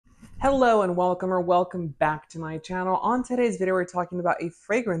Hello and welcome back to my channel. On today's video, we're talking about a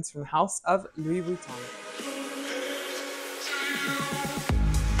fragrance from the house of Louis Vuitton.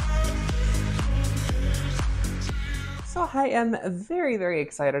 So I am very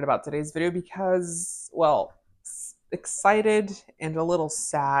excited about today's video because, well, excited and a little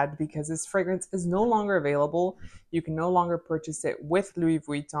sad because this fragrance is no longer available. You can no longer purchase it with Louis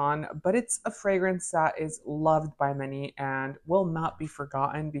Vuitton, but it's a fragrance that is loved by many and will not be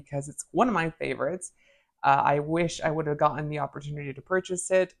forgotten because it's one of my favorites. I wish I would have gotten the opportunity to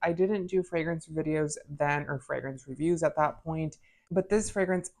purchase it. I didn't do fragrance videos then or fragrance reviews at that point, but this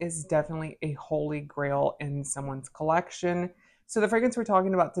fragrance is definitely a holy grail in someone's collection. So the fragrance we're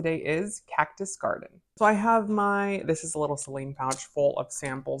talking about today is Cactus Garden. So I have this is a little Celine pouch full of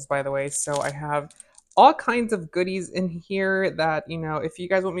samples, by the way. So I have all kinds of goodies in here that, if you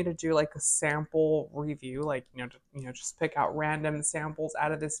guys want me to do like a sample review, like, just pick out random samples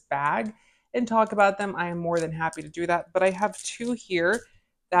out of this bag and talk about them, I am more than happy to do that. But I have two here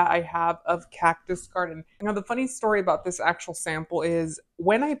that I have of Cactus Garden. The funny story about this actual sample is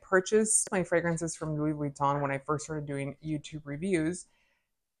when I purchased my fragrances from Louis Vuitton, when I first started doing YouTube reviews,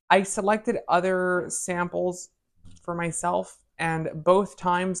 I selected other samples for myself, and both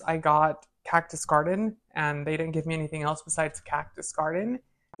times I got Cactus Garden, and they didn't give me anything else besides Cactus Garden,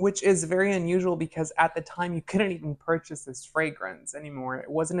 which is very unusual because at the time you couldn't even purchase this fragrance anymore. It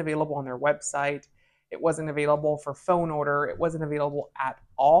wasn't available on their website. It wasn't available for phone order. It wasn't available at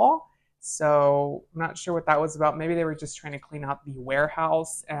all. So I'm not sure what that was about. Maybe they were just trying to clean out the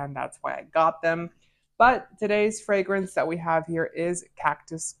warehouse and that's why I got them. But today's fragrance that we have here is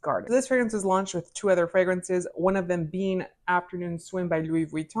Cactus Garden. So this fragrance was launched with two other fragrances, one of them being Afternoon Swim by Louis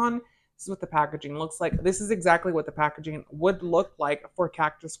Vuitton. This is what the packaging looks like. This is exactly what the packaging would look like for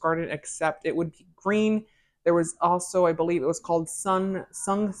Cactus Garden, except it would be green. There was also, I believe it was called Sun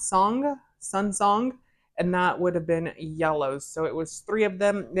Song, and that would have been yellows. So it was three of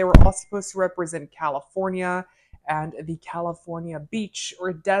them. They were all supposed to represent California and the California beach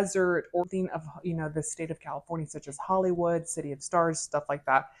or desert or thing of, the state of California, such as Hollywood, City of Stars, stuff like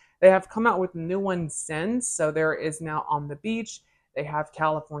that. They have come out with new ones since. So there is now On the Beach. They have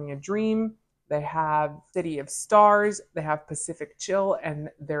California Dream. They have City of Stars, they have Pacific Chill, and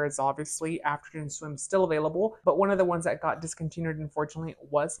there is obviously Afternoon Swim still available. But one of the ones that got discontinued, unfortunately,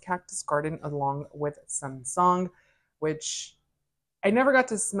 was Cactus Garden along with Sun Song, which I never got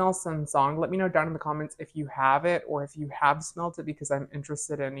to smell Sun Song. Let me know down in the comments if you have it or if you have smelled it because I'm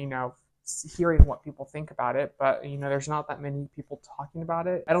interested in, hearing what people think about it. But, there's not that many people talking about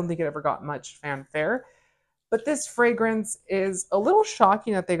it. I don't think it ever got much fanfare. But this fragrance is a little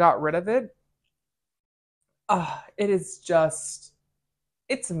shocking that they got rid of it. It is just,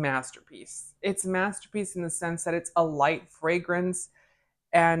 it's a masterpiece. It's a masterpiece in the sense that it's a light fragrance,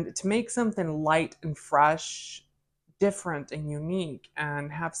 and to make something light and fresh, different and unique,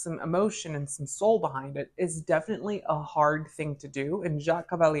 and have some emotion and some soul behind it is definitely a hard thing to do. And Jacques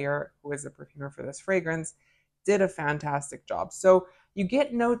Cavalier, who is the perfumer for this fragrance, did a fantastic job. So you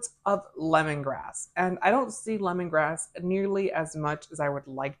get notes of lemongrass, and I don't see lemongrass nearly as much as I would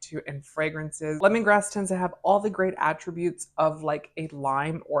like to in fragrances. Lemongrass tends to have all the great attributes of like a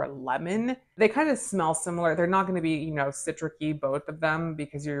lime or a lemon. They kind of smell similar. They're not going to be, citric-y, both of them,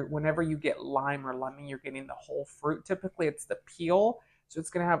 because whenever you get lime or lemon, you're getting the whole fruit. Typically, it's the peel, so it's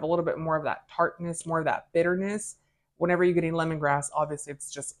going to have a little bit more of that tartness, more of that bitterness. Whenever you're getting lemongrass, obviously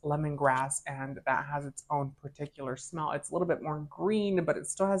it's just lemongrass, and that has its own particular smell. It's a little bit more green, but it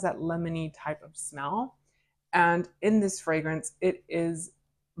still has that lemony type of smell. And in this fragrance, it is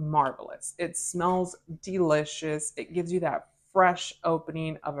marvelous. It smells delicious. It gives you that fresh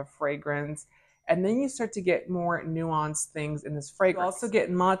opening of a fragrance. And then you start to get more nuanced things in this fragrance. You also get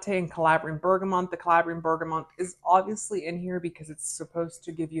mate and Calabrian bergamot. The Calabrian bergamot is obviously in here because it's supposed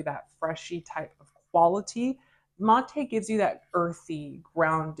to give you that freshy type of quality. Mate gives you that earthy,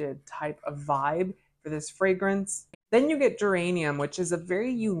 grounded type of vibe for this fragrance. Then you get geranium, which is a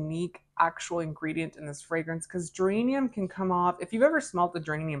very unique actual ingredient in this fragrance because geranium can come off. If you've ever smelled the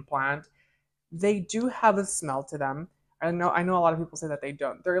geranium plant, they do have a smell to them. I know a lot of people say that they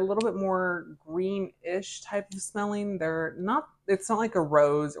don't. They're a little bit more greenish type of smelling. It's not like a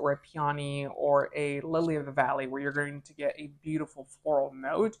rose or a peony or a lily of the valley where you're going to get a beautiful floral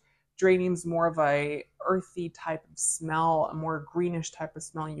note. Geranium's more of a earthy type of smell, a more greenish type of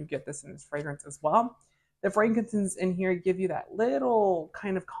smell, and you get this in this fragrance as well. The frankincense in here give you that little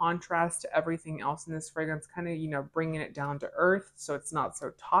kind of contrast to everything else in this fragrance, kind of, bringing it down to earth so it's not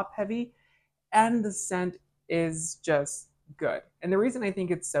so top heavy. And the scent is just good. And the reason I think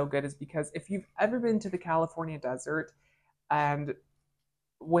it's so good is because if you've ever been to the California desert and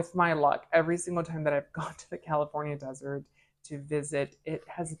with my luck, every single time that I've gone to the California desert to visit, it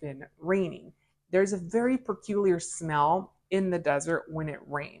has been raining. There's a very peculiar smell in the desert when it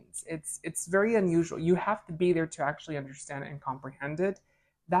rains. It's very unusual. You have to be there to actually understand it and comprehend it.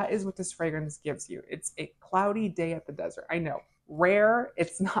 That is what this fragrance gives you. It's a cloudy day at the desert. I know, rare.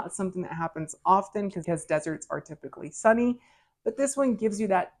 It's not something that happens often because deserts are typically sunny, but this one gives you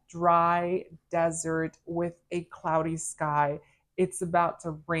that dry desert with a cloudy sky. It's about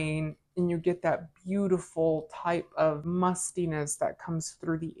to rain and you get that beautiful type of mustiness that comes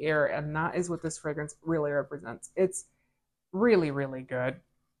through the air, and that is what this fragrance really represents. It's really, really good.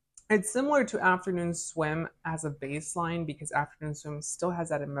 It's similar to Afternoon Swim as a baseline because Afternoon Swim still has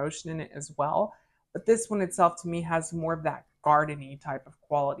that emotion in it as well. But this one itself to me has more of that gardeny type of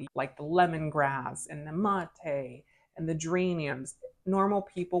quality, like the lemongrass and the mate and the geraniums. Normal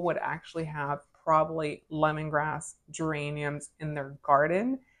people would actually have probably lemongrass, geraniums in their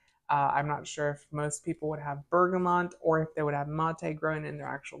garden. I'm not sure if most people would have bergamot or if they would have mate growing in their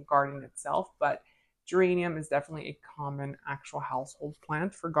actual garden itself, but geranium is definitely a common actual household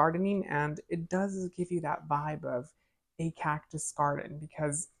plant for gardening, and it does give you that vibe of a cactus garden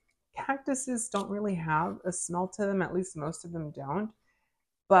because cactuses don't really have a smell to them, at least most of them don't.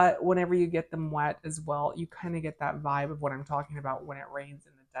 But whenever you get them wet as well, you kind of get that vibe of what I'm talking about when it rains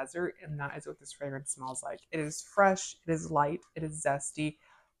in the desert, and that is what this fragrance smells like. It is fresh, it is light, it is zesty,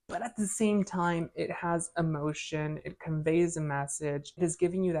 but at the same time, it has emotion, it conveys a message, it is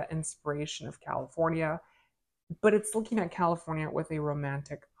giving you that inspiration of California, but it's looking at California with a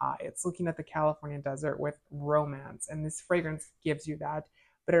romantic eye. It's looking at the California desert with romance, and this fragrance gives you that,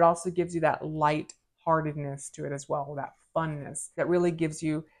 but it also gives you that light-heartedness to it as well, that funness that really gives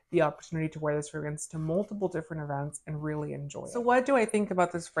you the opportunity to wear this fragrance to multiple different events and really enjoy it. So what do I think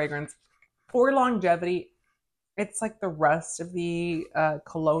about this fragrance? For longevity, it's like the rest of the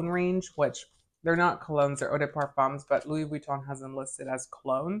cologne range, which they're not colognes, they're eau de parfums, but Louis Vuitton has them listed as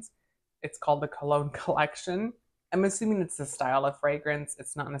colognes. It's called the Cologne Collection. I'm assuming it's the style of fragrance.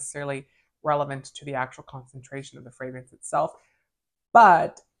 It's not necessarily relevant to the actual concentration of the fragrance itself,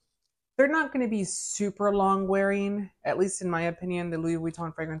 but they're not going to be super long wearing. At least in my opinion, the Louis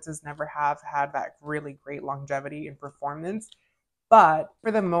Vuitton fragrances never have had that really great longevity in performance. But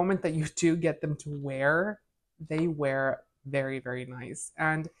for the moment that you do get them to wear, they wear very, very nice.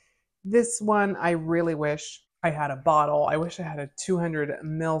 And this one, I really wish I had a bottle. I wish I had a 200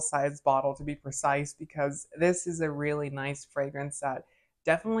 ml size bottle to be precise, because this is a really nice fragrance that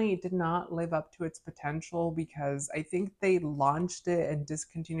definitely did not live up to its potential, because I think they launched it and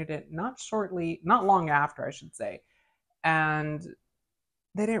discontinued it not long after, I should say. And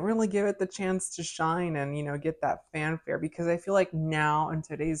they didn't really give it the chance to shine and, get that fanfare, because I feel like now in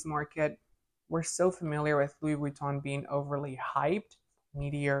today's market, we're so familiar with Louis Vuitton being overly hyped.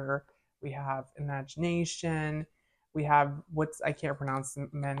 Meteor, we have Imagination, we have I can't pronounce the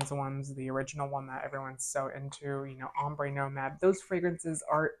men's ones, the original one that everyone's so into, Ombre Nomad. Those fragrances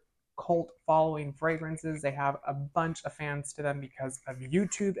are cult following fragrances. They have a bunch of fans to them because of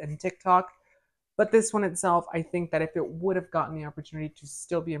YouTube and TikTok. But this one itself, I think that if it would have gotten the opportunity to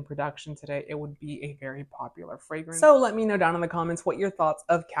still be in production today, it would be a very popular fragrance. So let me know down in the comments what your thoughts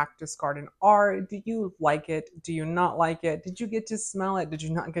of Cactus Garden are. Do you like it? Do you not like it? Did you get to smell it? Did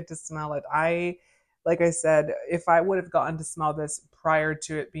you not get to smell it? Like I said, if I would have gotten to smell this prior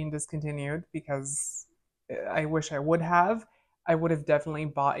to it being discontinued, because I wish I would have definitely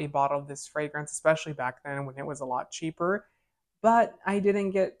bought a bottle of this fragrance, especially back then when it was a lot cheaper. But I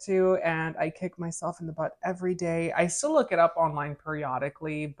didn't get to, and I kick myself in the butt every day. I still look it up online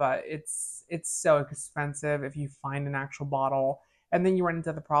periodically, but it's so expensive if you find an actual bottle, and then you run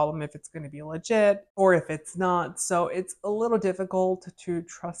into the problem if it's going to be legit or if it's not. So it's a little difficult to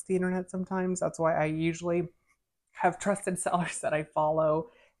trust the internet sometimes. That's why I usually have trusted sellers that I follow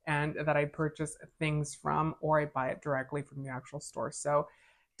and that I purchase things from, or I buy it directly from the actual store. So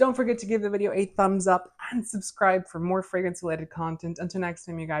don't forget to give the video a thumbs up and subscribe for more fragrance related content. Until next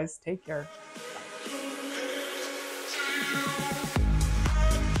time, you guys, take care.